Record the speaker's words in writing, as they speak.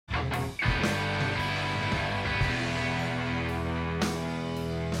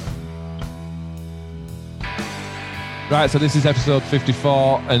Right, so this is episode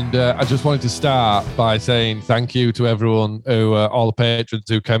 54, and I just wanted to start by saying thank you to everyone who, all the patrons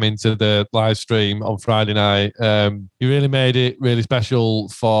who came into the live stream on Friday night. You really made it really special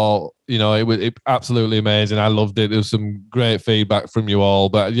for, it was absolutely amazing. I loved it. There was some great feedback from you all.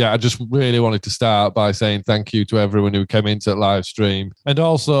 But yeah, I just really wanted to start by saying thank you to everyone who came into the live stream. And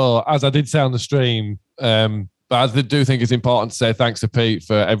also, as I did say on the stream, but I do think it's important to say thanks to Pete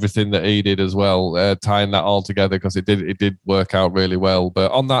for everything that he did as well, tying that all together, because it did work out really well.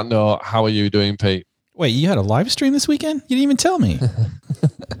 But on that note, how are you doing, Pete? Wait, you had a live stream this weekend? You didn't even tell me.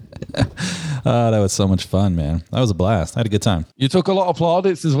 Oh, that was so much fun, man. That was a blast. I had a good time. You took a lot of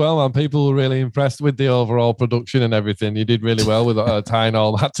plaudits as well, man. People were really impressed with the overall production and everything. You did really well with tying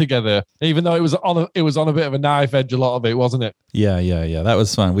all that together, even though it was on a bit of a knife edge, a lot of it, wasn't it? Yeah. That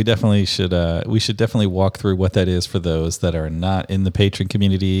was fun. We definitely should definitely walk through what that is for those that are not in the patron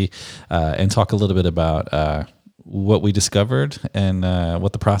community, and talk a little bit about what we discovered and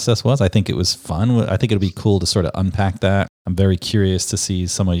what the process was. I think it was fun. I think it'd be cool to sort of unpack that. I'm very curious to see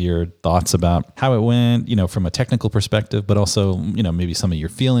some of your thoughts about how it went, from a technical perspective, but also, maybe some of your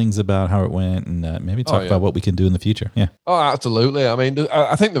feelings about how it went, and maybe talk about what we can do in the future. Yeah. Oh, absolutely. I mean,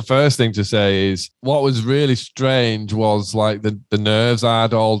 I think the first thing to say is what was really strange was like the nerves I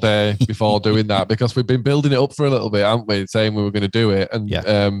had all day before doing that, because we've been building it up for a little bit, haven't we? Saying we were going to do it.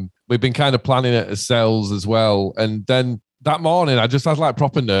 And we've been kind of planning it ourselves as well. And then that morning, I just had like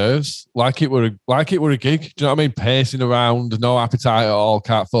proper nerves, like it were a gig. Do you know what I mean? Pacing around, no appetite at all,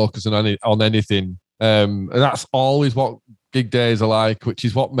 can't focus on anything. And that's always what gig days are like, which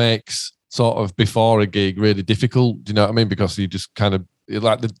is what makes sort of before a gig really difficult. Do you know what I mean? Because you just kind of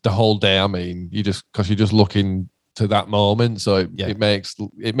like the whole day. I mean, because you're just looking to that moment, so it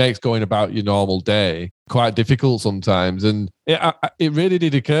makes going about your normal day quite difficult sometimes. And it really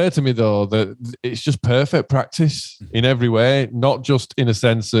did occur to me though that it's just perfect practice in every way, not just in a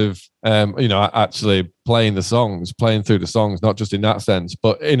sense of actually playing through the songs, not just in that sense,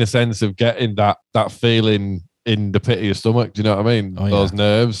 but in a sense of getting that feeling in the pit of your stomach. Do you know what I mean?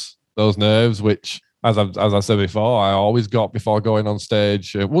 Those nerves, which, as I said before, I always got before going on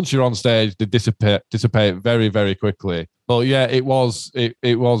stage. Once you're on stage, they dissipate very, very quickly. But yeah, it was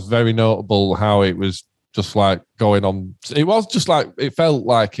very notable how it was just like going on. It was just like, it felt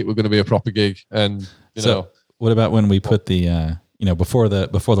like it was going to be a proper gig. And what about when we put the before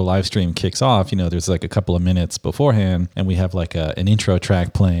the live stream kicks off, there's like a couple of minutes beforehand, and we have like an intro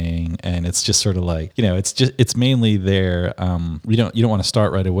track playing, and it's just sort of like, it's mainly there. You don't want to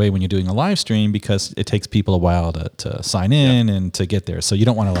start right away when you're doing a live stream, because it takes people a while to sign in and to get there. So you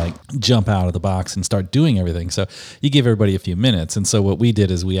don't want to like jump out of the box and start doing everything. So you give everybody a few minutes. And so what we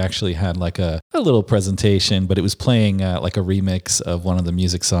did is we actually had like a little presentation, but it was playing like a remix of one of the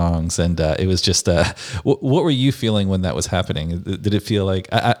music songs. And it was just, what were you feeling when that was happening? Did it feel like,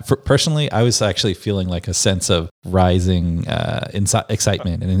 personally, I was actually feeling like a sense of rising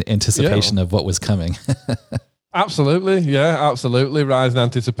excitement and anticipation of what was coming. Absolutely. Yeah, absolutely. Rising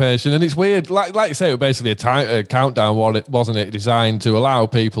anticipation. And it's weird. Like you say, it was basically a countdown, wasn't it? Designed to allow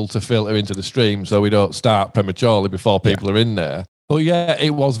people to filter into the stream so we don't start prematurely before people are in there. But yeah,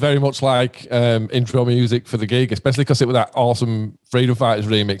 it was very much like intro music for the gig, especially because it was that awesome Freedom Fighters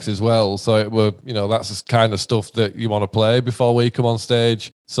remix as well. So it were, that's the kind of stuff that you want to play before we come on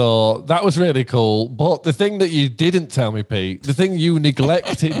stage. So that was really cool. But the thing that you didn't tell me, Pete, the thing you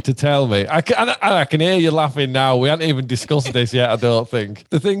neglected to tell me, I can hear you laughing now. We hadn't even discussed this yet, I don't think.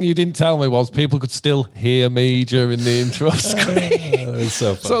 The thing you didn't tell me was people could still hear me during the intro screen. It was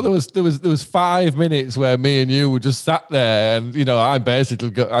so fun. So there was 5 minutes where me and you were just sat there, and I'm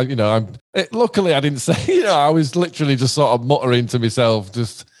basically, luckily I didn't say, I was literally just sort of muttering to myself,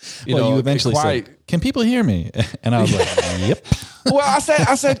 just. You eventually said, "Can people hear me?" And I was like, "Yep." Well, I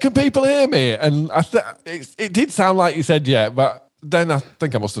said, "Can people hear me?" And it did sound like you said, "Yeah," but then I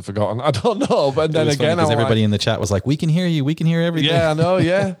think I must have forgotten. I don't know. But then again, because everybody in the chat was like, "We can hear you. We can hear everything." Yeah, I know.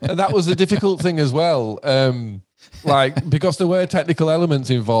 Yeah, and that was a difficult thing as well. Because there were technical elements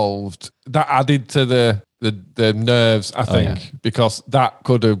involved that added to the nerves, I think, because that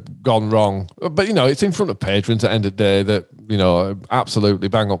could have gone wrong. But, it's in front of patrons at the end of the day that, absolutely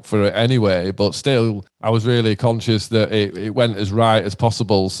bang up for it anyway. But still, I was really conscious that it went as right as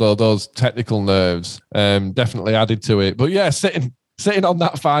possible. So those technical nerves definitely added to it. But yeah, sitting on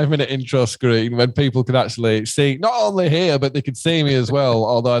that 5-minute intro screen when people could actually see, not only hear, but they could see me as well.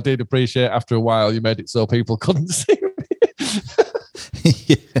 Although I did appreciate after a while you made it so people couldn't see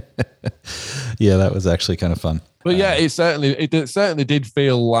me. Yeah, that was actually kind of fun. But yeah, it certainly did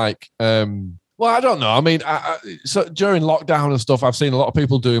feel like Well, I don't know. I mean, so during lockdown and stuff, I've seen a lot of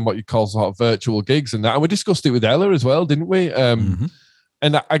people doing what you call sort of virtual gigs and that. And we discussed it with Ella as well, didn't we? And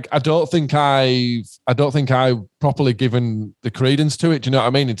I don't think I've properly given the credence to it. Do you know what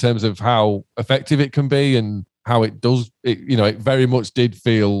I mean? In terms of how effective it can be and how it does. It very much did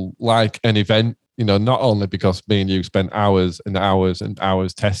feel like an event. Not only because me and you spent hours and hours and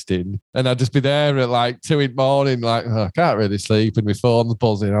hours testing, and I'd just be there at like 2 a.m, like, oh, I can't really sleep, and my phone's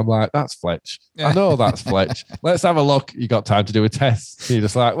buzzing. I'm like, that's Fletch. I know that's Fletch. Let's have a look. You got time to do a test? You're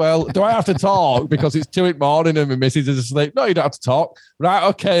just like, well, do I have to talk because it's 2 a.m. and my missus is asleep? No, you don't have to talk. Right?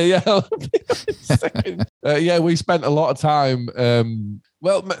 Okay. Yeah. Yeah, we spent a lot of time.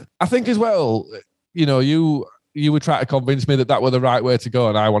 Well, I think as well. You would try to convince me that were the right way to go,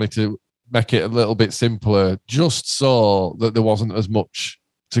 and I wanted to make it a little bit simpler just so that there wasn't as much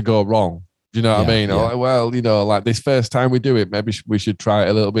to go wrong. Do you know what I mean? Yeah. Like this first time we do it, maybe we should try it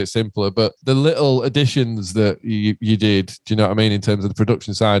a little bit simpler. But the little additions that you did, do you know what I mean, in terms of the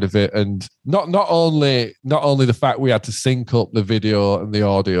production side of it, and not only the fact we had to sync up the video and the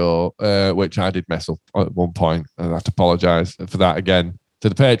audio, which I did mess up at one point, and I have to apologise for that again to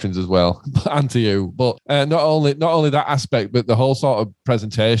the patrons as well, and to you. But not only that aspect, but the whole sort of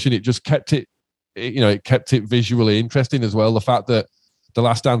presentation, it just kept it visually interesting as well. The fact that The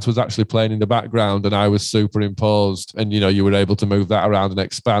Last Dance was actually playing in the background and I was superimposed, and you were able to move that around and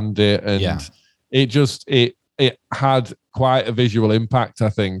expand it, and it had quite a visual impact, I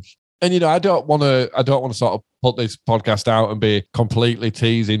think. And I don't want to sort of put this podcast out and be completely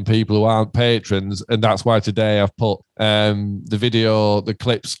teasing people who aren't patrons, and that's why today I've put the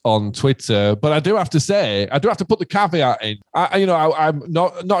clips on Twitter. But I do have to say, I do have to put the caveat in. I'm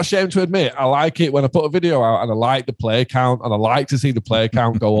not ashamed to admit I like it when I put a video out, and I like the play count, and I like to see the play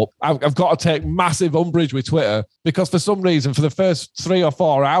count go up. I've got to take massive umbrage with Twitter, because for some reason, for the first 3 or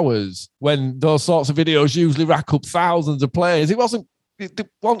 4 hours, when those sorts of videos usually rack up thousands of plays, it wasn't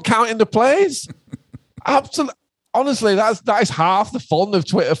counting the plays. Absolutely. Honestly, that is half the fun of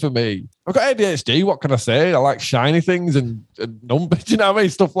Twitter for me. I've got ADHD. What can I say? I like shiny things and numbers. You know what I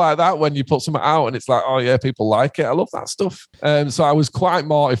mean? Stuff like that. When you put something out and it's like, oh yeah, people like it. I love that stuff. So I was quite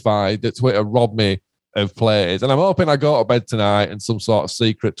mortified that Twitter robbed me of plays, and I'm hoping I go to bed tonight and some sort of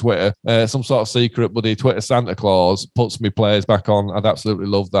secret buddy Twitter Santa Claus puts me plays back on. I'd absolutely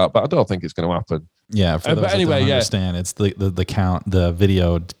love that, but I don't think it's going to happen. Yeah, for those that don't understand, it's the count. The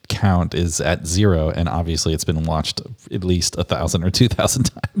video count is at 0, and obviously it's been watched at least 1,000 or 2,000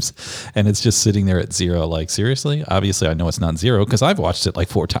 times, and it's just sitting there at 0. Like, seriously? Obviously, I know it's not 0 because I've watched it like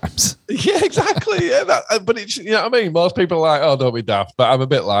 4 times. Yeah, exactly. Yeah, but it's, you know what I mean. Most people are like, oh, don't be daft, but I'm a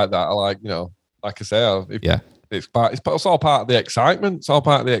bit like that. I like, like I say, it's all part of the excitement. It's all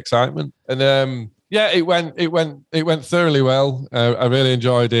part of the excitement, and yeah, it went thoroughly well. I really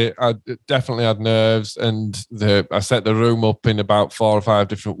enjoyed it. I definitely had nerves, and I set the room up in about 4 or 5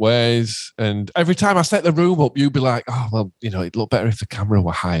 different ways. And every time I set the room up, you'd be like, "Oh, well, it'd look better if the camera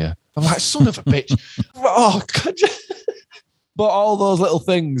were higher." I'm like, "Son of a bitch!" Oh, God. But all those little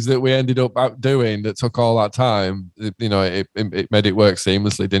things that we ended up doing that took all that time, it made it work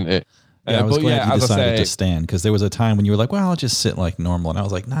seamlessly, didn't it? Yeah, I was glad you decided to stand, because there was a time when you were like, well, I'll just sit like normal. And I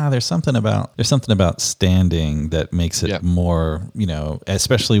was like, nah, there's something about standing that makes it more,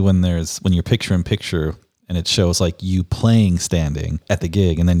 especially when you're picture in picture and it shows like you playing standing at the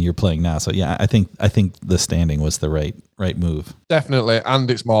gig and then you're playing now. So yeah, I think the standing was the right move. Definitely.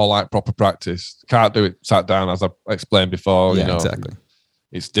 And it's more like proper practice. Can't do it sat down, as I explained before. Yeah, exactly.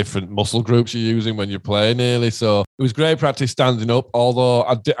 It's different muscle groups you're using when you're playing nearly. So it was great practice standing up, although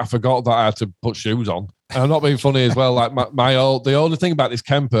I forgot that I had to put shoes on. And I'm not being funny as well. Like the only thing about this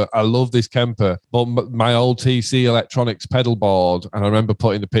Kemper, I love this Kemper, but my old TC Electronics pedal board, and I remember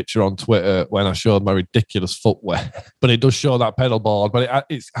putting the picture on Twitter when I showed my ridiculous footwear, but it does show that pedal board, but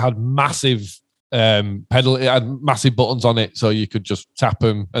it had massive it had massive buttons on it, so you could just tap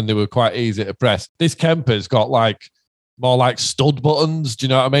them and they were quite easy to press. This Kemper's got more like stud buttons, do you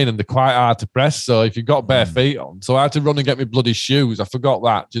know what I mean? And they're quite hard to press. So if you've got bare feet on, so I had to run and get my bloody shoes. I forgot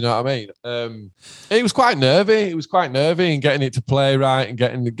that. Do you know what I mean? It was quite nervy. It was quite nervy in getting it to play right and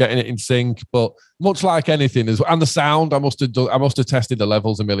getting it in sync. But much like anything, and the sound, I must have tested the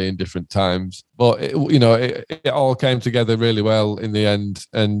levels a million different times. But it all came together really well in the end.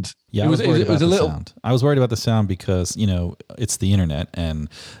 And yeah, I was worried about the sound. I was worried about the sound because, it's the internet, and,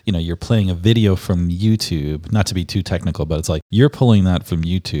 you're playing a video from YouTube, not to be too technical, but it's like you're pulling that from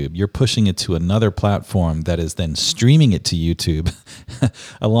YouTube. You're pushing it to another platform that is then streaming it to YouTube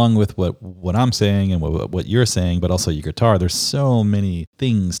along with what I'm saying and what you're saying, but also your guitar. There's so many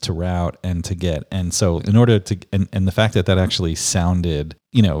things to route and to get. And so in order to, and the fact that actually sounded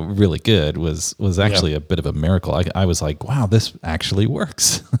really good was actually a bit of a miracle. I was like, wow, this actually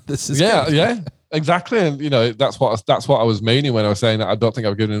works. This is good. Yeah, exactly. And that's what I was meaning when I was saying that I don't think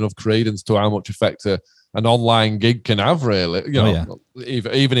I've given enough credence to how much effect an online gig can have, really.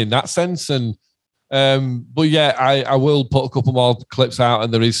 Even in that sense. And but yeah, I will put a couple more clips out,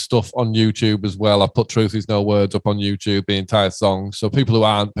 and there is stuff on YouTube as well. I put Truth Is No Words up on YouTube, the entire song, so people who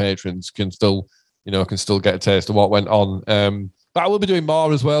aren't patrons can still get a taste of what went on. But I will be doing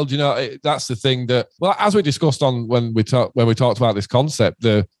more as well. That's the thing that, well, as we discussed on when we talked about this concept,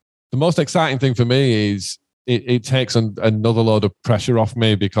 the most exciting thing for me is it takes another load of pressure off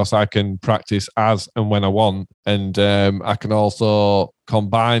me, because I can practice as and when I want, and I can also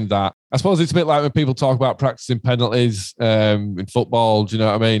combine that. I suppose it's a bit like when people talk about practicing penalties in football. Do you know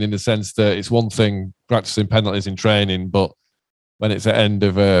what I mean? In the sense that it's one thing practicing penalties in training, but when it's the end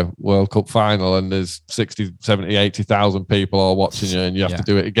of a World Cup final and there's 60, 70, 80,000 people all watching you and you have to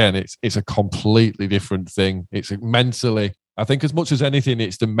do it again, it's a completely different thing. It's mentally, I think as much as anything,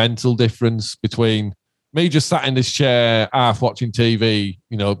 it's the mental difference between me just sat in this chair, half watching TV,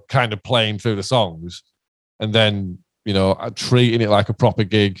 kind of playing through the songs, and then, treating it like a proper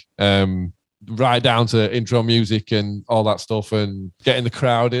gig, right down to intro music and all that stuff, and getting the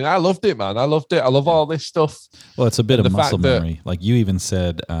crowd in. I loved it, man. I loved it. I love all this stuff. Well, it's a bit of muscle memory. Like you even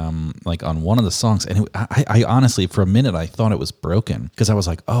said, like on one of the songs, and I honestly, for a minute, I thought it was broken, because I was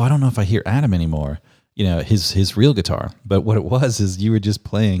like, oh, I don't know if I hear Adam anymore. His real guitar. But what it was is you were just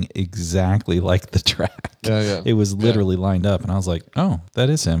playing exactly like the track. Yeah. It was literally lined up, and I was like, oh,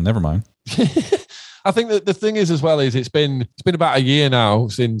 that is him. Never mind. I think that the thing is as well is it's been about a year now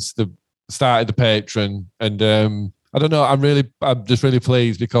since the started the Patreon, and I don't know. I'm just really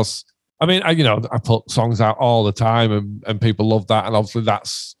pleased, because I mean, I put songs out all the time, and people love that, and obviously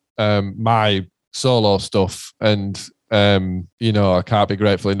that's my solo stuff, and I can't be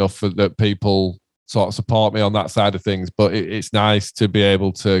grateful enough for that people sort of support me on that side of things. But it's nice to be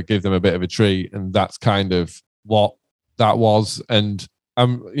able to give them a bit of a treat, and that's kind of what that was. And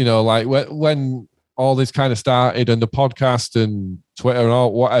like when all this kind of started, and the podcast and Twitter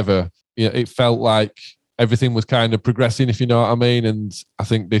or whatever, it felt like everything was kind of progressing, if you know what I mean. And I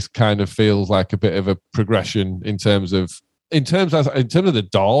think this kind of feels like a bit of a progression in terms of the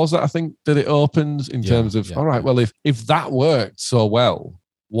doors that I think that it opens, in terms of, all right, well, if that worked so well,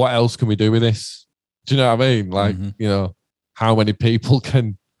 what else can we do with this? Do you know what I mean? Like, how many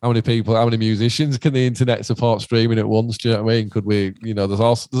musicians can the internet support streaming at once? Do you know what I mean? Could we, there's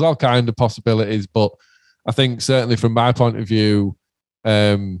all kind of possibilities, but I think certainly from my point of view,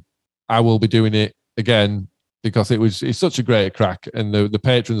 I will be doing it again, because it's such a great crack, and the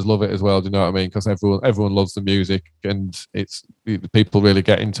patrons love it as well. Do you know what I mean? Because everyone loves the music, and people really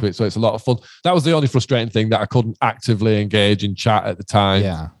get into it, so it's a lot of fun. That was the only frustrating thing, that I couldn't actively engage in chat at the time.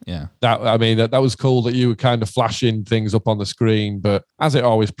 Yeah. That was cool that you were kind of flashing things up on the screen, but as it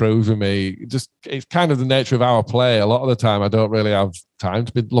always proves with me, it's kind of the nature of our play. A lot of the time, I don't really have time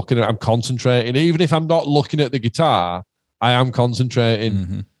to be looking at. I'm concentrating, even if I'm not looking at the guitar, I am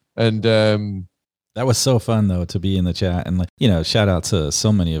concentrating, and. That was so fun, though, to be in the chat, and shout out to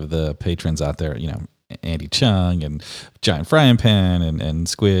so many of the patrons out there. Andy Chung and Giant Frying Pan and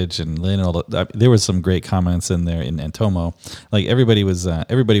Squidge and Lynn. There was some great comments in there, and Tomo. Like everybody was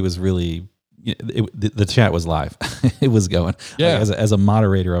really. The chat was live. It was going. Yeah. Like, as a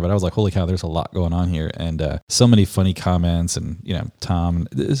moderator of it, I was like, holy cow, there's a lot going on here, and so many funny comments, and Tom.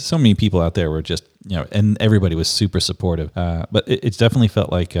 So many people out there were just and everybody was super supportive. But it definitely felt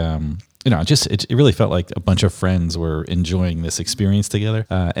like. It really felt like a bunch of friends were enjoying this experience together.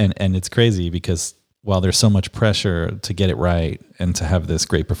 And it's crazy, because while there's so much pressure to get it right and to have this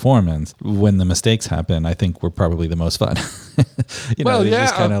great performance, when the mistakes happen, I think we're probably the most fun.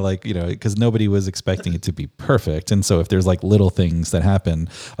 Just kind of like, because nobody was expecting it to be perfect. And so if there's like little things that happen,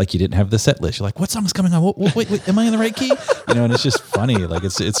 like you didn't have the set list, you're like, what song's coming on? Wait, am I in the right key? And it's just funny. Like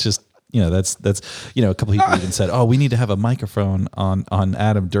it's just, that's a couple people even said, oh, we need to have a microphone on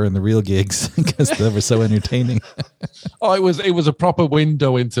Adam during the real gigs, because they were so entertaining. Oh, it was a proper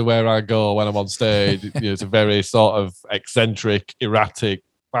window into where I go when I'm on stage. It's a very sort of eccentric, erratic,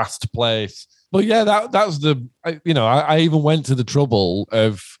 fast place. But yeah, that was I even went to the trouble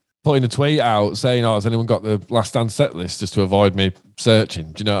of putting a tweet out saying, oh, has anyone got the Last Stand set list, just to avoid me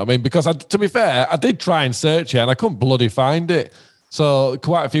searching? Do you know what I mean? Because to be fair, I did try and search it, and I couldn't bloody find it. So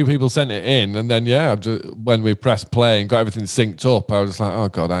quite a few people sent it in, and then when we pressed play and got everything synced up, I was like, oh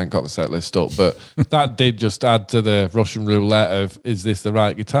god, I ain't got the set list up. But that did just add to the Russian roulette of, is this the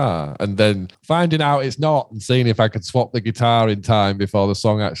right guitar? And then finding out it's not, and seeing if I could swap the guitar in time before the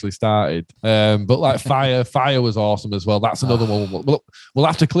song actually started. But like Fire was awesome as well. That's another one. We'll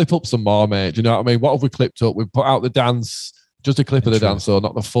have to clip up some more, mate. Do you know what I mean? What have we clipped up? We've put out the dance. Just a clip of the dance, so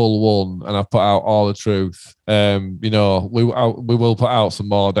not the full one, and I've put out All the Truth. We will put out some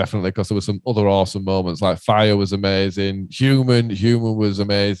more, definitely, because there were some other awesome moments. Like Fire was amazing, Human was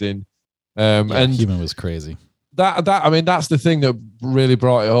amazing, and Human was crazy. That's the thing that really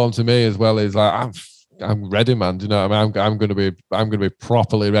brought it home to me as well. Is like I'm ready, man. Do you know what I mean? I'm going to be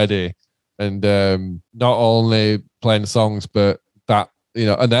properly ready, and not only playing songs, but that.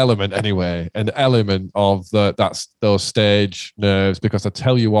 An element of those stage nerves, because I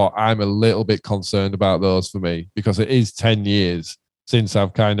tell you what, I'm a little bit concerned about those for me, because it is 10 years since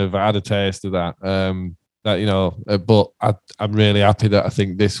I've kind of had a taste of that. But I'm really happy that I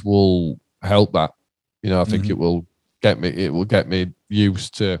think this will help that. I think it will get me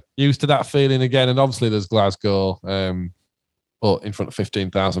used to that feeling again. And obviously there's Glasgow, but in front of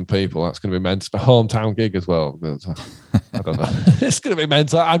 15,000 people, that's going to be mental. A hometown gig as well. I don't know. It's going to be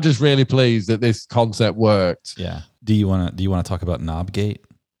mental. I'm just really pleased that this concept worked. Yeah. Do you want to talk about Knobgate?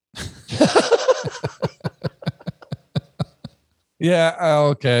 Yeah.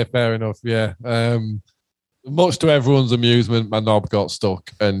 Okay. Fair enough. Yeah. Much to everyone's amusement, my knob got stuck,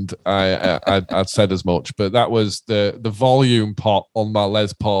 and I'd said as much. But that was the volume pot on my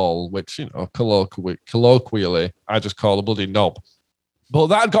Les Paul, which colloquially I just call a bloody knob. But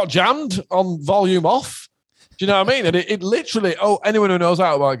that got jammed on volume off. Do you know what I mean? And it literally, anyone who knows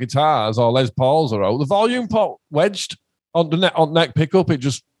how about guitars or Les Pauls or the volume pot wedged on neck pickup, it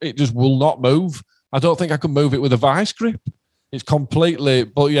just will not move. I don't think I could move it with a vice grip. It's completely,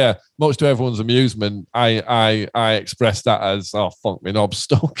 but yeah, much to everyone's amusement, I expressed that as, oh, fuck, my knob's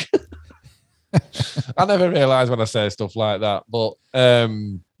stuck. I never realize when I say stuff like that, but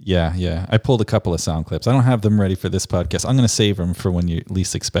yeah. I pulled a couple of sound clips. I don't have them ready for this podcast. I'm going to save them for when you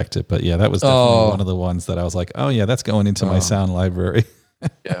least expect it. But yeah, that was definitely one of the ones that I was like, oh yeah, that's going into my sound library.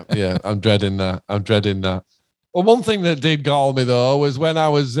 yeah. I'm dreading that. Well, one thing that did gall me though was when I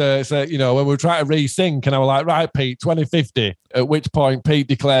was, when we were trying to re-sync, and I was like, right, Pete, 2050. At which point Pete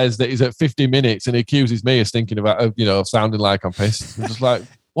declares that he's at 50 minutes, and he accuses me of thinking about, sounding like I'm pissed. I'm just like,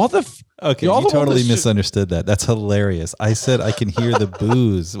 what the? Okay, you totally misunderstood that. That's hilarious. I said I can hear the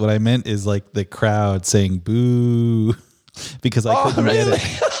boos. What I meant is like the crowd saying boo, because I couldn't get it.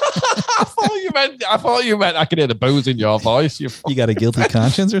 I thought you meant I could hear the boos in your voice. You got a guilty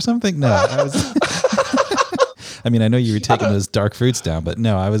conscience or something? No, I mean, I know you were taking those dark fruits down, but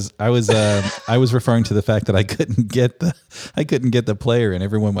no, I was referring to the fact that I couldn't get the player, and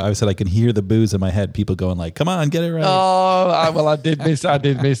I said I could hear the boos in my head, people going like, "Come on, get it right." Oh, well, I did miss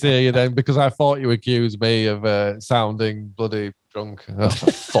hear you then, because I thought you accused me of sounding bloody drunk. Oh,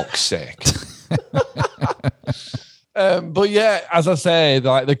 for fuck's sake. But yeah, as I say,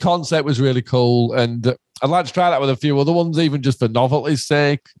 like the concept was really cool, and I'd like to try that with a few other ones, even just for novelty's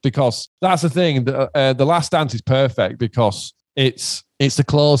sake, because that's the thing. The Last Dance is perfect because it's the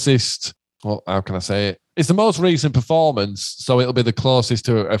closest. Well, how can I say it? It's the most recent performance, so it'll be the closest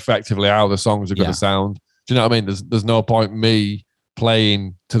to effectively how the songs are going to sound. Do you know what I mean? There's no point me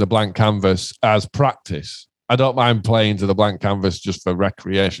playing to the blank canvas as practice. I don't mind playing to the blank canvas just for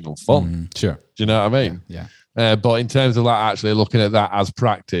recreational fun. Sure. Do you know what I mean? Yeah. But in terms of like actually looking at that as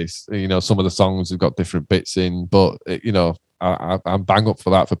practice, some of the songs have got different bits in, but I'm bang up for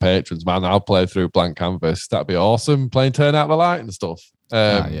that for patrons, man. I'll play through blank canvas. That'd be awesome. Playing Turn Out the Light and stuff.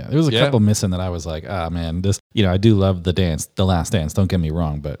 There was a couple missing that I was like, man, this, I do love the Last Dance. Don't get me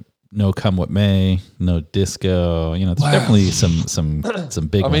wrong, but no Come What May, no disco. There's definitely some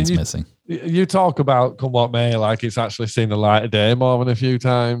big ones missing. You talk about Come What May like it's actually seen the light of day more than a few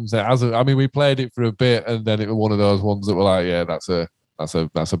times. We played it for a bit, and then it was one of those ones that were like, yeah, that's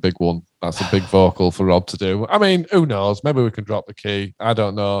a big one. That's a big vocal for Rob to do. I mean, who knows? Maybe we can drop the key. I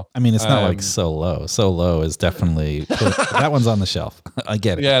don't know. I mean, it's not like So Low. So Low is definitely that one's on the shelf. I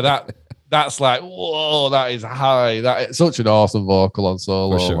get it. Yeah, that's like, whoa, that is high. That is such an awesome vocal on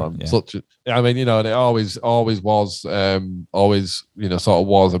Solo. Sure, man. yeah. And it always was, sort of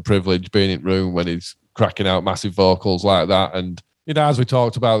was a privilege being in room when he's cracking out massive vocals like that. And, as we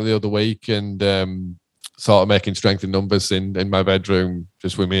talked about the other week, and sort of making Strength in Numbers in my bedroom,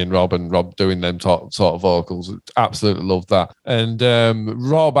 just with me and Rob doing them sort of vocals. Absolutely love that. And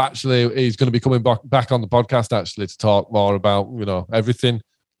Rob actually is going to be coming back on the podcast actually to talk more about, everything.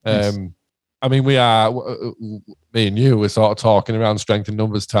 Nice. I mean, we are, me and you, we're sort of talking around strength and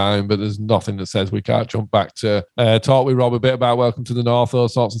numbers time, but there's nothing that says we can't jump back to talk with Rob a bit about Welcome to the North,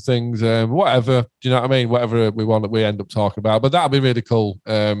 those sorts of things. Whatever, do you know what I mean? Whatever we want, we end up talking about. But that'll be really cool.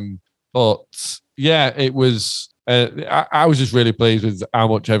 But yeah, it was, I was just really pleased with how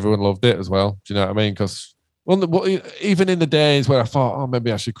much everyone loved it as well. Do you know what I mean? Because even in the days where I thought, oh,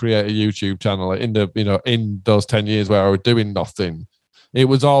 maybe I should create a YouTube channel, in those 10 years where I was doing nothing, it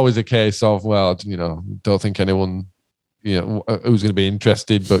was always a case of, well, don't think anyone, who's going to be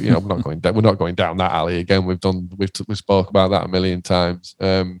interested, but we're not going down. We're not going down that alley again. We've spoke about that a million times.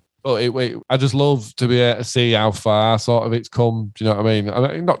 But I just love to be able to see how far sort of it's come. Do you know what I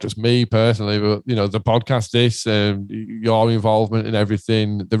mean? Not just me personally, but the podcast, your involvement in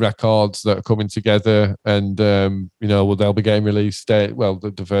everything, the records that are coming together, and they'll be getting release date. Well,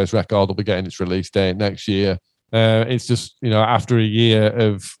 the first record will be getting its release date next year. It's just after a year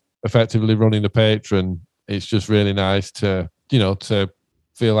of effectively running the Patreon, it's just really nice to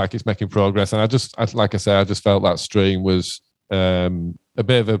feel like it's making progress. And I just felt that stream was a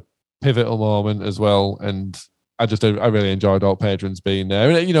bit of a pivotal moment as well, and I really enjoyed all patrons being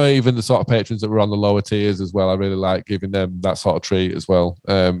there, and even the sort of patrons that were on the lower tiers as well. I really like giving them that sort of treat as well,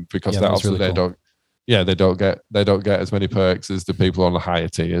 because that obviously really cool. They don't get as many perks as the people on the higher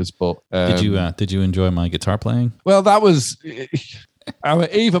tiers. But did you enjoy my guitar playing? Well, that was.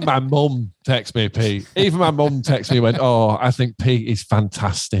 Even my mum texted me, Pete. Even my mum texted me, went, "Oh, I think Pete is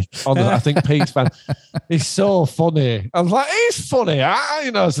fantastic. I think Pete's he's so funny." I was like, "He's funny."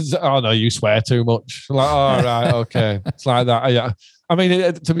 Oh no, you swear too much. I'm like, oh right, okay. It's like that. Yeah. I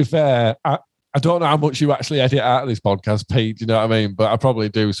mean, to be fair, I don't know how much you actually edit out of this podcast, Pete. You know what I mean? But I probably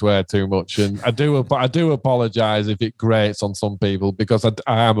do swear too much, and I do apologize if it grates on some people, because I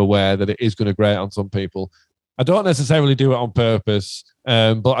am aware that it is going to grate on some people. I don't necessarily do it on purpose,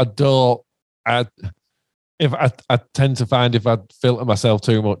 but I tend to find if I filter myself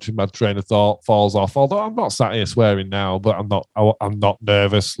too much, my train of thought falls off. Although I'm not sat here swearing now, but I'm not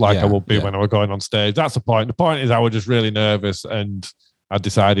nervous like I would be when I was going on stage. That's the point. The point is I was just really nervous, and I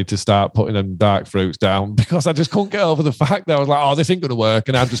decided to start putting them dark fruits down because I just couldn't get over the fact that I was like, oh, this ain't going to work,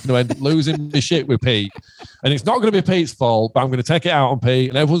 and I'm just going to end up losing my shit with Pete. And it's not going to be Pete's fault, but I'm going to take it out on Pete,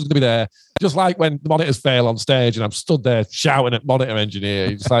 and everyone's going to be there. Just like when the monitors fail on stage and I'm stood there shouting at monitor engineer.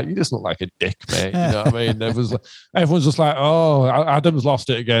 He's just like, you just look like a dick, mate. You know what I mean? Everyone's just like, oh, Adam's lost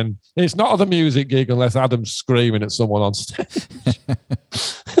it again. It's not the music gig unless Adam's screaming at someone on stage.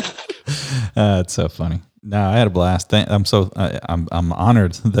 It's so funny. No, I had a blast. I'm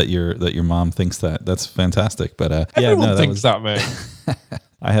honored that your mom thinks that. That's fantastic. But everyone thinks that, mate.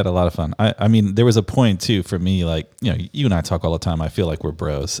 I had a lot of fun. I mean, there was a point too for me, like, you and I talk all the time. I feel like we're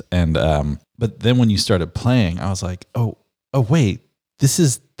bros. And but then when you started playing, I was like, oh wait, this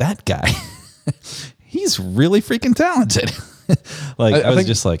is that guy. He's really freaking talented. I was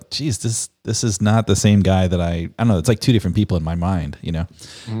just like, geez, this is not the same guy that I don't know. It's like two different people in my mind,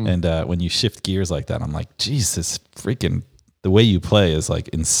 And when you shift gears like that, I'm like, geez, this freaking, the way you play is like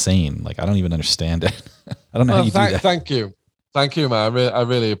insane. Like, I don't even understand it. I don't know how you do that. Thank you, man. I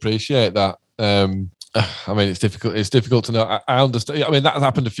really appreciate that. I mean, it's difficult. It's difficult to know. I understand. I mean, that's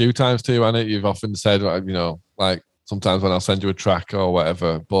happened a few times too, and you've often said, like sometimes when I'll send you a track or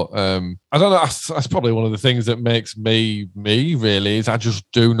whatever. But I don't know. That's probably one of the things that makes me really is I just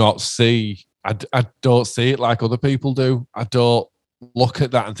do not see. I don't see it like other people do. I don't look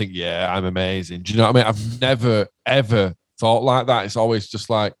at that and think, yeah, I'm amazing. Do you know what I mean? I've never ever thought like that. It's always just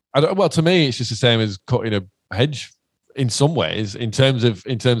like, to me, it's just the same as cutting a hedge. In some ways, in terms of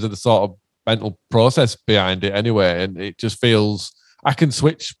the sort of mental process behind it anyway, and it just feels I can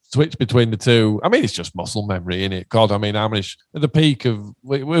switch between the two. I mean, it's just muscle memory, innit? God, I mean, how many at the peak of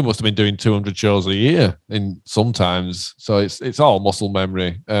we must have been doing 200 shows a year in sometimes, so it's all muscle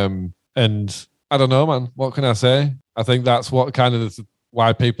memory. And I don't know, man, what can I say? I think that's what kind of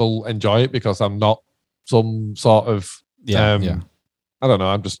why people enjoy it, because I'm not some sort of I don't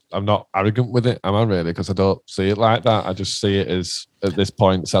know. I'm not arrogant with it, am I really? Because I don't see it like that. I just see it as, at this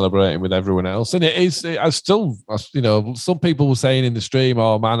point, celebrating with everyone else. And some people were saying in the stream,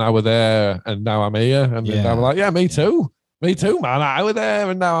 oh man, I were there and now I'm here. And I'm like, yeah, me too. Me too, man. I were there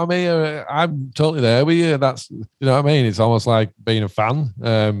and now I'm here. I'm totally there with you. That's, you know what I mean? It's almost like being a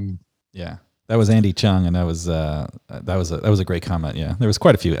fan. That was Andy Chung, and that was a great comment. Yeah, there was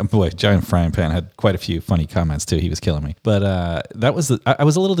quite a few. And boy, Giant Frying Pan had quite a few funny comments too. He was killing me. But that was I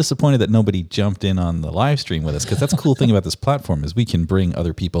was a little disappointed that nobody jumped in on the live stream with us, because that's a cool thing about this platform is we can bring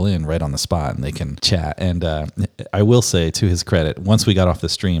other people in right on the spot and they can chat. And I will say, to his credit, once we got off the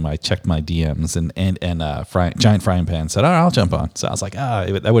stream, I checked my DMs and Giant Frying Pan said, "Oh, I'll jump on." So I was like,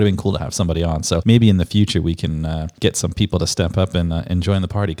 that would have been cool to have somebody on. So maybe in the future we can get some people to step up and join the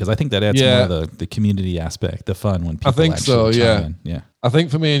party, because I think that adds more of the community aspect, the fun when people I think actually chime in. Yeah. I think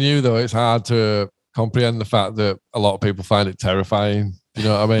for me and you, though, it's hard to comprehend the fact that a lot of people find it terrifying. You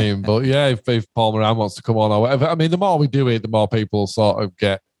know what I mean? But yeah, if Paul Moran wants to come on or whatever, I mean, the more we do it, the more people sort of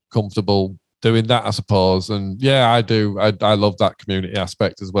get comfortable doing that, I suppose. And yeah, I do. I love that community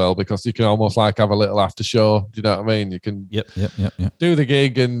aspect as well, because you can almost like have a little after show. Do you know what I mean? You can do the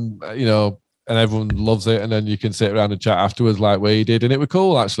gig and, and everyone loves it, and then you can sit around and chat afterwards like we did. And it was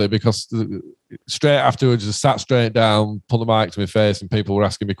cool, actually, because straight afterwards, just sat straight down, put the mic to my face, and people were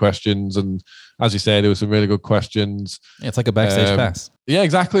asking me questions. And as you say, there were some really good questions. Yeah, it's like a backstage pass. Yeah,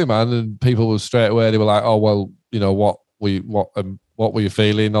 exactly, man. And people were straight away, they were like, "Oh, well, what were you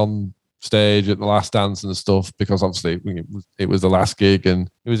feeling on stage at the last dance and stuff?" Because obviously it was the last gig, and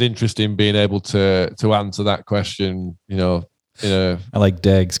it was interesting being able to answer that question, I like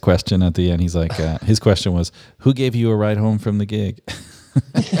Dag's question at the end. He's like, his question was, "Who gave you a ride home from the gig?"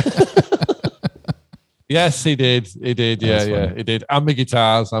 Yes, he did. He did. Yeah, he did. And my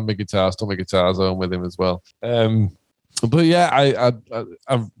guitars. Took my guitars home with him as well. But yeah,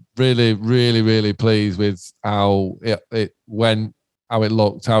 I'm really, really, really pleased with how it went, how it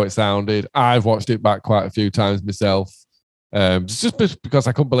looked, how it sounded. I've watched it back quite a few times myself. Just because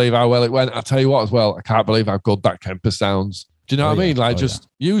I couldn't believe how well it went. I tell you what, as well, I can't believe how good that Kemper sounds. Do you know what I mean? Like,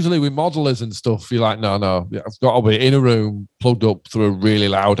 usually with modelers and stuff, you're like, no, I've got to be in a room plugged up through a really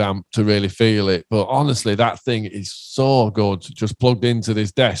loud amp to really feel it. But honestly, that thing is so good, just plugged into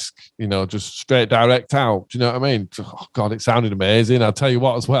this desk, just straight direct out. Do you know what I mean? Oh God, it sounded amazing. I'll tell you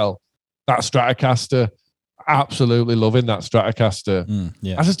what, as well, that Stratocaster, absolutely loving that Stratocaster.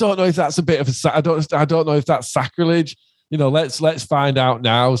 I just don't know if that's a bit of a, I don't know if that's sacrilege. Let's find out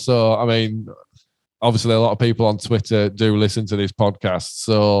now. So, I mean, obviously, a lot of people on Twitter do listen to this podcast.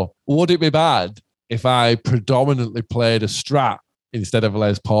 So would it be bad if I predominantly played a Strat instead of a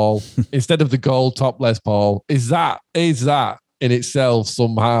Les Paul, instead of the gold top Les Paul? Is that in itself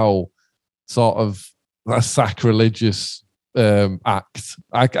somehow sort of a sacrilegious act?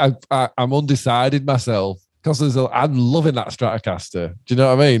 I'm undecided myself, because I'm loving that Stratocaster. Do you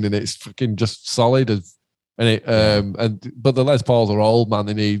know what I mean? And it's fucking just solid as. But the Les Pauls are old, man.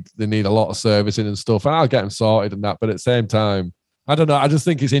 They need a lot of servicing and stuff, and I'll get them sorted and that. But at the same time, I don't know. I just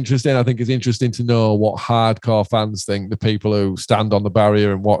think it's interesting. I think it's interesting to know what hardcore fans think, the people who stand on the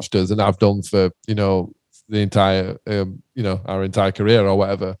barrier and watched us, and I've done for the entire our entire career or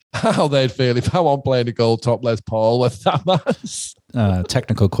whatever, how they'd feel if I wasn't playing a gold top Les Paul with that mass.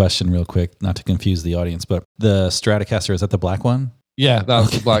 Technical question, real quick, not to confuse the audience, but the Stratocaster, is that the black one? Yeah,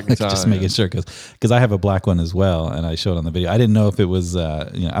 that's the black guitar. Just making sure, because I have a black one as well, and I showed on the video. I didn't know if it was,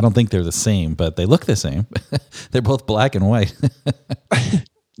 I don't think they're the same, but they look the same. They're both black and white.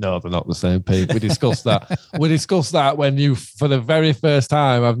 No, they're not the same, Pete. We discussed that. We discussed that when you, for the very first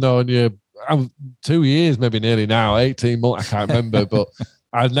time, I've known you, 2 years, maybe nearly now, 18 months, I can't remember, but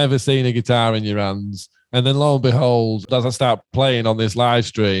I've never seen a guitar in your hands. And then lo and behold, as I start playing on this live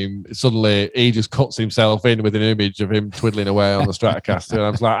stream, suddenly he just cuts himself in with an image of him twiddling away on the Stratocaster. And I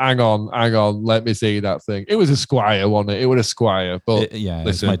was like, hang on, let me see that thing. It was a Squier, wasn't it? It was a Squier. But listen,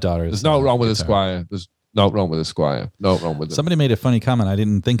 it's my daughter's. There's no wrong with a Squier. There's no wrong with a Squier. No wrong with it. Somebody made a funny comment. I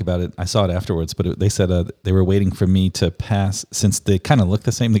didn't think about it. I saw it afterwards, but they said they were waiting for me to pass, since they kind of look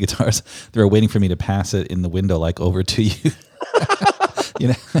the same, the guitars, they were waiting for me to pass it in the window, like over to you.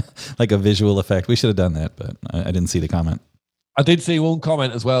 Like a visual effect. We should have done that, but I didn't see the comment. I did see one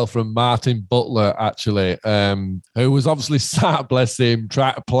comment as well from Martin Butler, actually, who was obviously sat, bless him,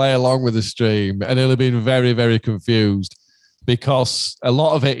 trying to play along with the stream, and he'll have been very, very confused because a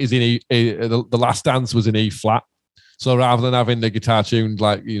lot of it is in the last dance was in E flat. So rather than having the guitar tuned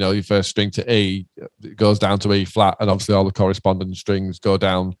like, your first string to E, it goes down to E flat, and obviously all the corresponding strings go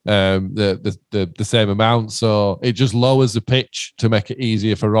down the same amount. So it just lowers the pitch to make it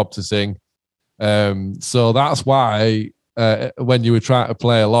easier for Rob to sing. So that's why when you were trying to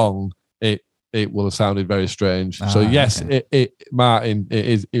play along, it will have sounded very strange. So yes, okay. Martin,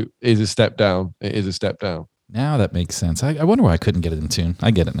 it is a step down. It is a step down. Now that makes sense. I wonder why I couldn't get it in tune.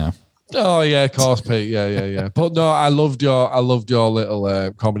 I get it now. Oh yeah, of course, Pete. Yeah. But no, I loved your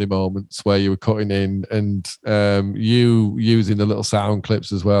little comedy moments where you were cutting in and you using the little sound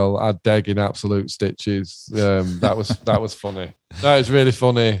clips as well. I'd dig in absolute stitches. That was funny. That was really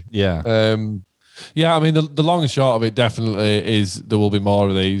funny. Yeah. Yeah, I mean the long and short of it definitely is there will be more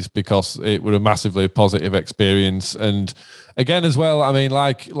of these because it was a massively positive experience. And again as well, I mean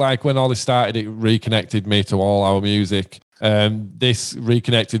like when all this started, it reconnected me to all our music. This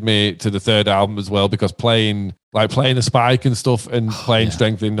reconnected me to the third album as well because playing the Spike and stuff and playing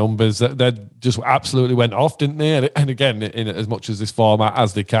Strength in Numbers, that just absolutely went off, didn't they? And again, in as much as this format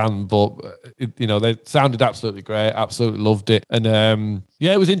as they can, but they sounded absolutely great. Absolutely loved it. And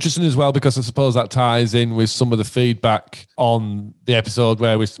it was interesting as well because I suppose that ties in with some of the feedback on the episode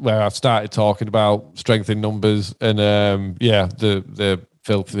where I've started talking about Strength in Numbers and the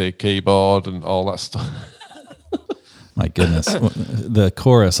filthy keyboard and all that stuff. My goodness, the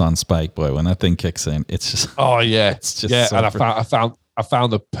chorus on Spike Boy when that thing kicks in, it's just it's just so and I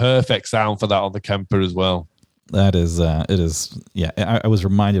found the perfect sound for that on the Kemper as well. That is, it is. Yeah, I was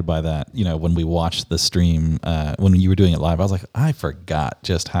reminded by that. When we watched the stream, when you were doing it live, I was like, I forgot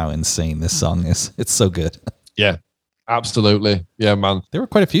just how insane this song is. It's so good. Yeah, absolutely. Yeah, man. There were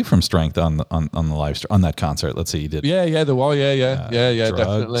quite a few from Strength on the live stream on that concert. Let's see, you did. Yeah, there were. Yeah, Drugs,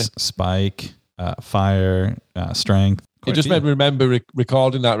 definitely. Spike. Fire, Strength. It just made me remember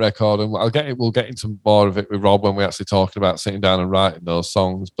recording that record, and we'll get into more of it with Rob when we're actually talking about sitting down and writing those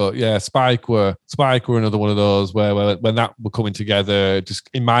songs. But yeah, Spike were another one of those where when that were coming together, just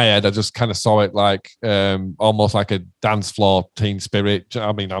in my head, I just kind of saw it like almost like a dance floor Teen Spirit.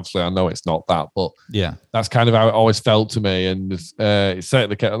 I mean, obviously, I know it's not that, but yeah, that's kind of how it always felt to me. And it's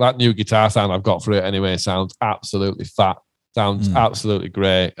certainly that new guitar sound I've got for it anyway sounds absolutely fat. Sounds absolutely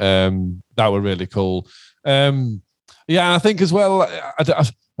great. That were really cool. Yeah, and I think as well, I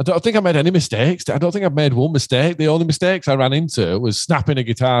don't think I made any mistakes. I don't think I've made one mistake. The only mistakes I ran into was snapping a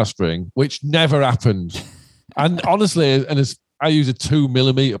guitar string, which never happened. And honestly, I use a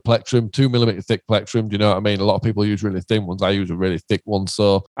 2mm plectrum, 2mm thick plectrum. Do you know what I mean? A lot of people use really thin ones. I use a really thick one.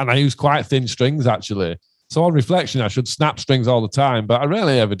 And I use quite thin strings actually. So on reflection, I should snap strings all the time, but I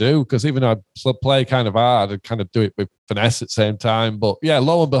rarely ever do because even though I play kind of hard, I kind of do it with finesse at the same time. But yeah,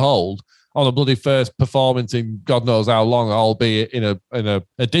 lo and behold, on a bloody first performance in God knows how long, albeit in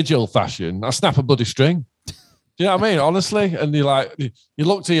a digital fashion, I snap a bloody string. Do you know what I mean? Honestly, and you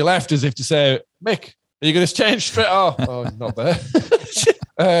look to your left as if to say, Mick, are you going to change straight? Oh, not there.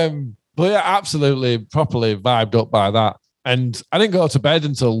 But yeah, absolutely, properly vibed up by that. And I didn't go to bed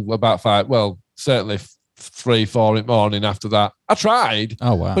until about 5. Well, certainly 3-4 in the morning after that. I tried.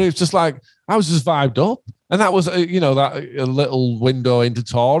 Oh, wow. But it was just like, I was just vibed up. And that was, a little window into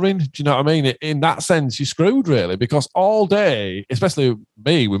touring. Do you know what I mean? In that sense, you're screwed, really, because all day, especially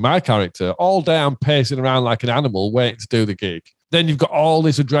me with my character, all day I'm pacing around like an animal waiting to do the gig. Then you've got all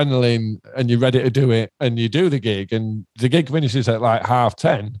this adrenaline and you're ready to do it and you do the gig and the gig finishes at like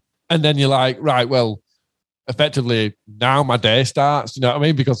 10:30. And then you're like, right, well, effectively now my day starts. You know what I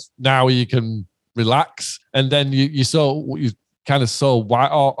mean? Because now you can relax, and then you kind of so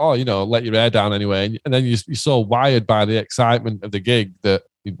wired, let your hair down anyway, and then you're so wired by the excitement of the gig that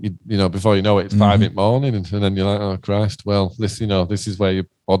you before you know it, it's 5 in the morning, and then you're like, oh Christ, well this is where your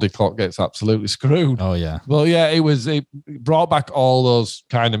body clock gets absolutely screwed. Oh yeah. Well, yeah, it brought back all those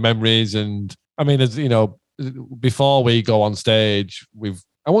kind of memories, and I mean, as you know, before we go on stage,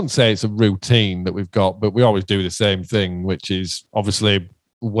 I wouldn't say it's a routine that we've got, but we always do the same thing, which is obviously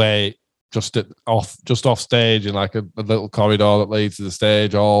wait just off stage in like a little corridor that leads to the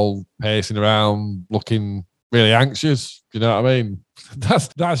stage, all pacing around, looking really anxious. You know what I mean?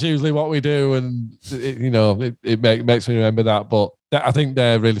 That's usually what we do, and it makes me remember that. But I think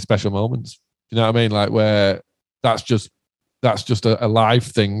they're really special moments. You know what I mean? Like where that's just a live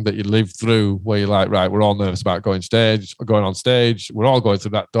thing that you live through, where you're like, right, we're all nervous about going on stage. We're all going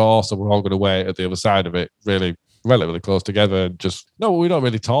through that door, so we're all going to wait at the other side of it. Really relatively close together. We don't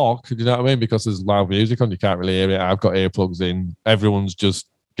really talk, you know what I mean? Because there's loud music on, you can't really hear it. I've got earplugs in. Everyone's just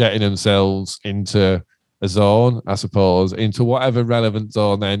getting themselves into a zone, I suppose, into whatever relevant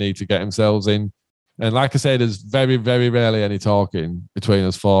zone they need to get themselves in. And like I said, there's very, very rarely any talking between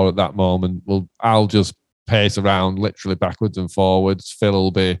us four at that moment. I'll just pace around literally backwards and forwards. Phil will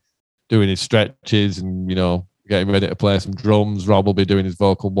be doing his stretches and, getting ready to play some drums. Rob will be doing his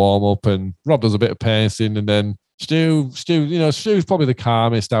vocal warm-up, and Rob does a bit of pacing, and then Stu, Stu's probably the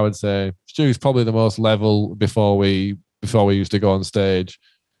calmest, I would say. Stu's probably the most level before we used to go on stage.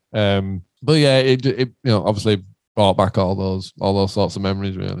 But yeah, it obviously brought back all those sorts of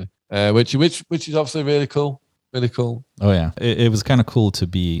memories, really. Which is obviously really cool. Really cool. Oh yeah, it was kind of cool to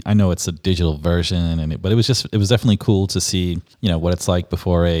be. I know it's a digital version, but it was definitely cool to see, what it's like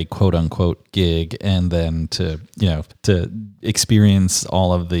before a quote unquote gig, and then to experience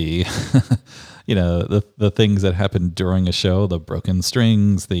all of the, the things that happen during a show, the broken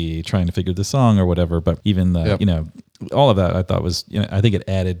strings, the trying to figure the song or whatever. But even the all of that, I thought was, I think it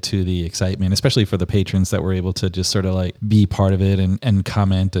added to the excitement, especially for the patrons that were able to just sort of like be part of it and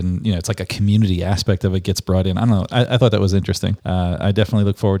comment, and it's like a community aspect of it gets brought in. I don't know. I thought that was interesting. I definitely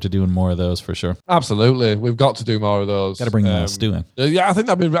look forward to doing more of those for sure. Absolutely, we've got to do more of those. Got to bring Stu in. Yeah, I think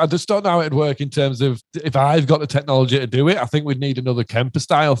I just don't know how it'd work in terms of if I've got the technology to do it. I think we'd need another Kemper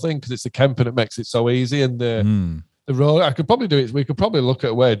style thing because it's the Kemper that makes it so easy, and the road, I could probably do it. We could probably look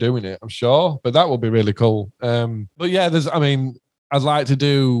at a way of doing it, I'm sure, but that would be really cool. But yeah, I'd like to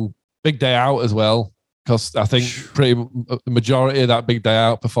do Big Day Out as well, because I think the majority of that Big Day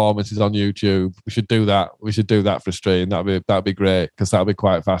Out performance is on YouTube. We should do that. We should do that for a stream. That'd be great, because that'll be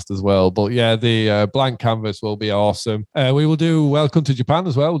quite fast as well. But yeah, the Blank Canvas will be awesome. We will do Welcome to Japan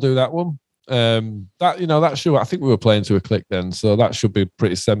as well. We'll do that one. That show, I think we were playing to a click then, so that should be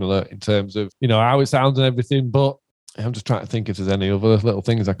pretty similar in terms of how it sounds and everything. But I'm just trying to think if there's any other little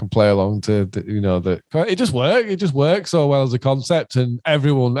things I can play along to, that it just worked. It just worked so well as a concept, and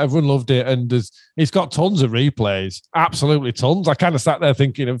everyone loved it. And it's got tons of replays, absolutely tons. I kind of sat there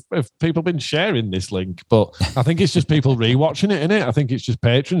thinking if people been sharing this link, but I think it's just people rewatching it, innit? I think it's just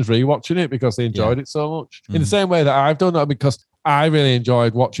patrons rewatching it because they enjoyed it so much. In the same way that I've done that, because I really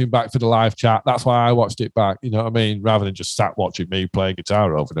enjoyed watching back for the live chat. That's why I watched it back. You know what I mean? Rather than just sat watching me play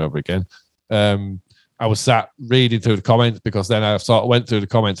guitar over and over again. I was sat reading through the comments, because then I sort of went through the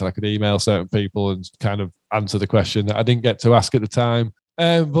comments and I could email certain people and kind of answer the question that I didn't get to ask at the time.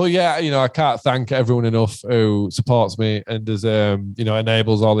 But yeah, I can't thank everyone enough who supports me and does,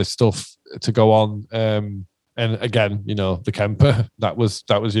 enables all this stuff to go on. And again, the Kemper, that was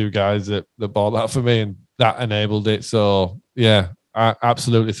you guys that bought that for me, and that enabled it. So yeah, I'm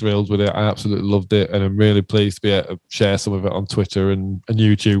absolutely thrilled with it. I absolutely loved it, and I'm really pleased to be able to share some of it on Twitter and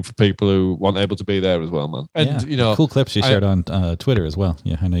YouTube for people who weren't able to be there as well, man. And cool clips you shared on Twitter as well.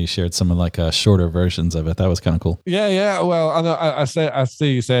 Yeah, I know you shared some of like shorter versions of it. That was kind of cool. Yeah. Well, I know I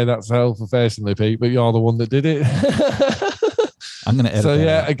see you say that self-effacingly, Pete, but you're the one that did it. I'm going to edit. So that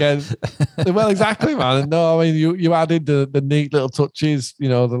yeah, out. again, well, exactly, man. No, I mean, you added the neat little touches, the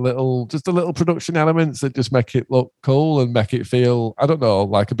little production elements that just make it look cool and make it feel, I don't know,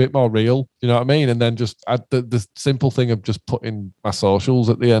 like a bit more real. You know what I mean? And then just add the simple thing of just putting my socials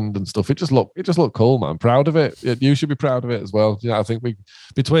at the end and stuff. It just looked cool, man. Proud of it. You should be proud of it as well. I think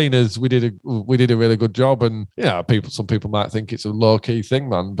between us, we did a really good job. And some people might think it's a low key thing,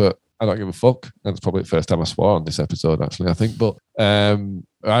 man, but I don't give a fuck. That's probably the first time I swore on this episode, actually, I think. But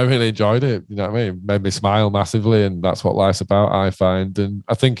I really enjoyed it. You know what I mean? It made me smile massively, and that's what life's about, I find. And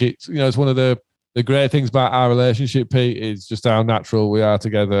I think it's one of the great things about our relationship, Pete, is just how natural we are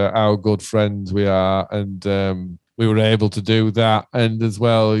together, how good friends we are, and we were able to do that. And as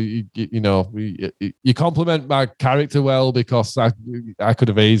well, you compliment my character well, because I could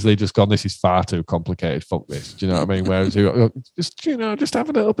have easily just gone, this is far too complicated, fuck this. Do you know what I mean? Whereas just have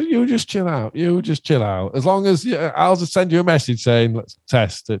a little bit, you just chill out. As long as I'll just send you a message saying, let's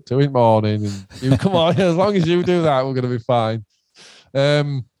test it, 2 a.m, and you come on. As long as you do that, we're going to be fine.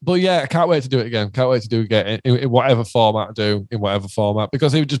 But yeah, I can't wait to do it again. Can't wait to do it again in whatever format I do,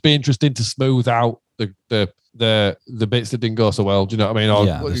 because it would just be interesting to smooth out the bits that didn't go so well. Do you know what I mean? Or,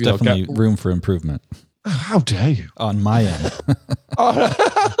 there's definitely room for improvement. How dare you? On my end.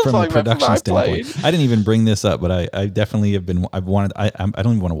 From a production standpoint. I didn't even bring this up, but I definitely have been, I don't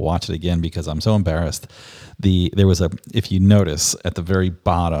even want to watch it again because I'm so embarrassed. There was if you notice at the very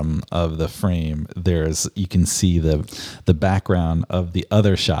bottom of the frame, you can see the background of the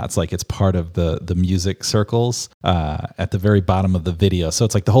other shots. Like it's part of the music circles at the very bottom of the video. So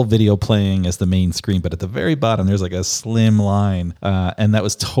it's like the whole video playing as the main screen, but at the very bottom, there's like a slim line. And that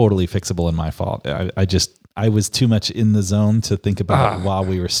was totally fixable and my fault. I was too much in the zone to think about it while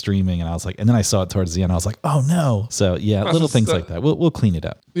we were streaming, and I was like, and then I saw it towards the end. I was like, oh no! So yeah, little things like that. We'll clean it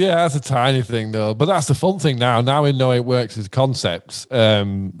up. Yeah, that's a tiny thing though, but that's the fun thing now. Now we know it works as concepts.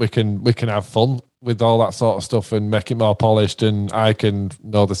 We can have fun with all that sort of stuff and make it more polished, and I can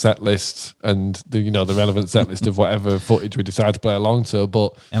know the set list and the relevant set list of whatever footage we decide to play along to.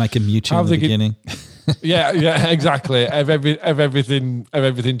 But and I can mute you in the beginning. Yeah, exactly. Have everything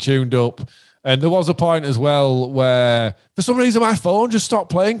tuned up. And there was a point as well where, for some reason, my phone just stopped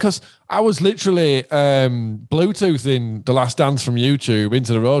playing because I was literally Bluetoothing The Last Dance from YouTube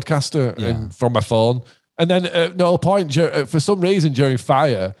into the Roadcaster and from my phone. And then at no point, for some reason, during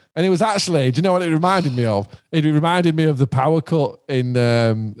Fire, and it was actually, do you know what it reminded me of? It reminded me of the power cut in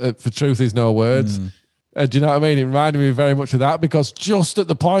For Truth Is No Words. Do you know what I mean? It reminded me very much of that, because just at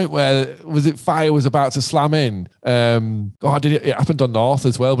the point where Fire was about to slam in. It happened on North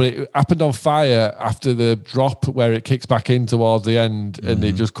as well, but it happened on Fire after the drop where it kicks back in towards the end, and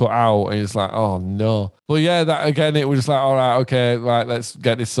it just cut out, and it's like, oh no. But yeah, that again, it was just like, all right, okay, right, let's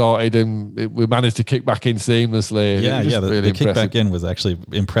get this sorted, and we managed to kick back in seamlessly. Yeah, the kick back in was actually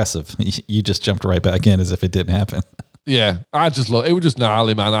impressive. You just jumped right back in as if it didn't happen. Yeah, I just love it. Was just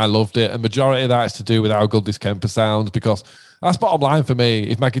gnarly, man. I loved it. And majority of that is to do with how good this Kemper sounds, because that's bottom line for me.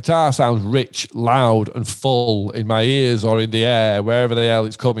 If my guitar sounds rich, loud, and full in my ears or in the air, wherever the hell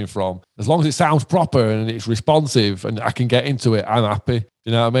it's coming from, as long as it sounds proper and it's responsive and I can get into it, I'm happy.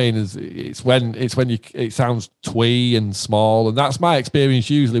 You know what I mean? It's when it sounds twee and small, and that's my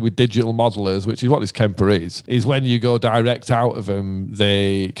experience usually with digital modelers, which is what this Kemper is when you go direct out of them,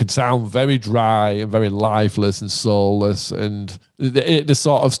 they can sound very dry and very lifeless and soulless, and the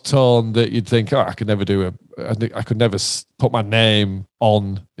sort of tone that you'd think, I could never do I could never put my name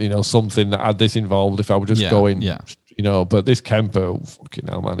on, something that had this involved if I were just going, but this Kemper, fucking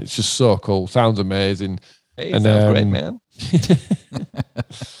hell, man, it's just so cool. Sounds amazing. Hey, sounds great, man.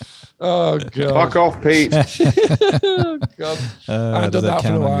 Oh god! Fuck off, Pete. Oh, god. Does that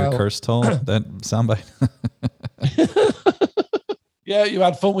count on your curse toll? That soundbite. Yeah, you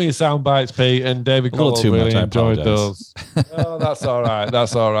had fun with your sound bites, Pete, and David Cole really enjoyed those. Oh, that's all right.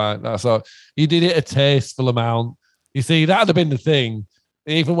 That's all right. That's all. You did it a tasteful amount. You see, that'd have been the thing.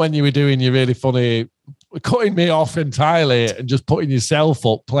 Even when you were doing your really funny, cutting me off entirely and just putting yourself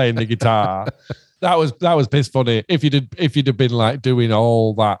up playing the guitar. That was piss funny. If you'd have been like doing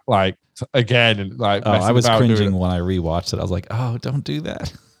all that like again and like. Oh, I was cringing when I rewatched it. I was like, oh, don't do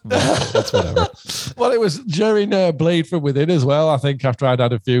that. That's whatever. Well, it was during Bleed From Within as well. I think after I'd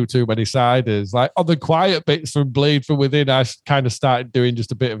had a few too many ciders, like on the quiet bits from Bleed From Within, I kind of started doing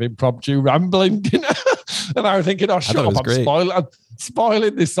just a bit of impromptu rambling, and I was thinking, oh, shut up, I'm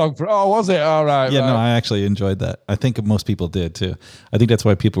spoiling this song for. Oh, was it? All right. Yeah, right. No, I actually enjoyed that. I think most people did too. I think that's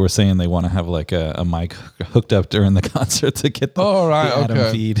why people were saying they want to have like a mic hooked up during the concert to get the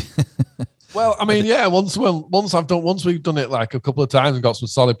Adam feed. Well, I mean, yeah. Once we've done it like a couple of times and got some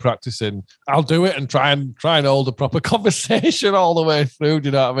solid practice in, I'll do it and try and hold a proper conversation all the way through. Do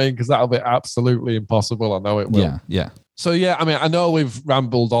you know what I mean? Because that'll be absolutely impossible. I know it will. Yeah. So yeah, I mean, I know we've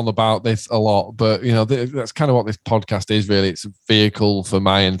rambled on about this a lot, but that's kind of what this podcast is really. It's a vehicle for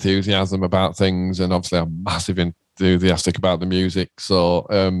my enthusiasm about things, and obviously I'm massive enthusiastic about the music. So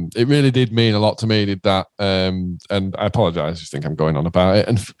it really did mean a lot to me, did that. And I apologize, I just think I'm going on about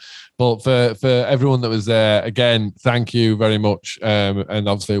it. But for everyone that was there, again, thank you very much. And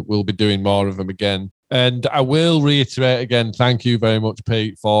obviously we'll be doing more of them again. And I will reiterate again, thank you very much,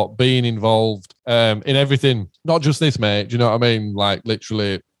 Pete, for being involved in everything. Not just this, mate. Do you know what I mean? Like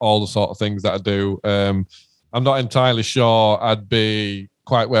literally all the sort of things that I do. I'm not entirely sure I'd be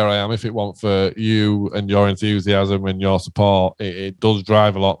quite where I am if it weren't for you and your enthusiasm and your support. It does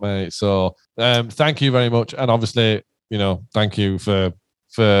drive a lot, mate. So thank you very much. And obviously, thank you for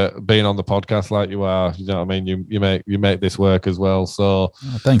being on the podcast like you are. You know what I mean? You make this work as well. So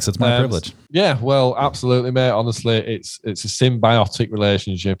thanks. It's my privilege. Yeah, well, absolutely, mate. Honestly, it's a symbiotic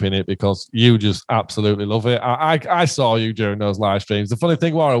relationship in it, because you just absolutely love it. I saw you during those live streams. The funny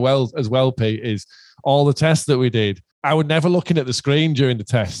thing was as well, Pete, is all the tests that we did, I was never looking at the screen during the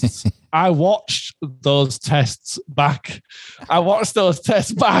tests. I watched those tests back. And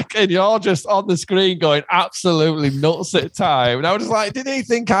you're just on the screen going absolutely nuts at the time. And I was just like, did he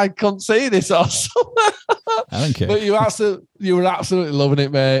think I couldn't see this or something? I don't care. But you were absolutely loving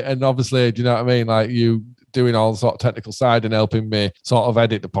it, mate. And obviously, do you know what I mean? Like you doing all the sort of technical side and helping me sort of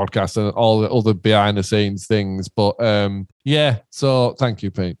edit the podcast and all the other behind the scenes things. But yeah, so thank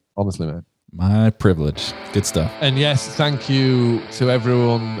you, Pete. Honestly, mate. My privilege. Good stuff. And yes, thank you to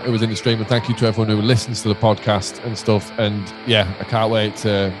everyone who was in the stream, and thank you to everyone who listens to the podcast and stuff. And yeah, I can't wait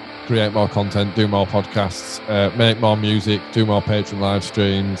to create more content, do more podcasts, make more music, do more Patreon live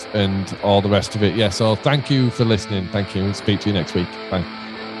streams and all the rest of it. Yeah, so thank you for listening. Thank you, and speak to you next week. Bye.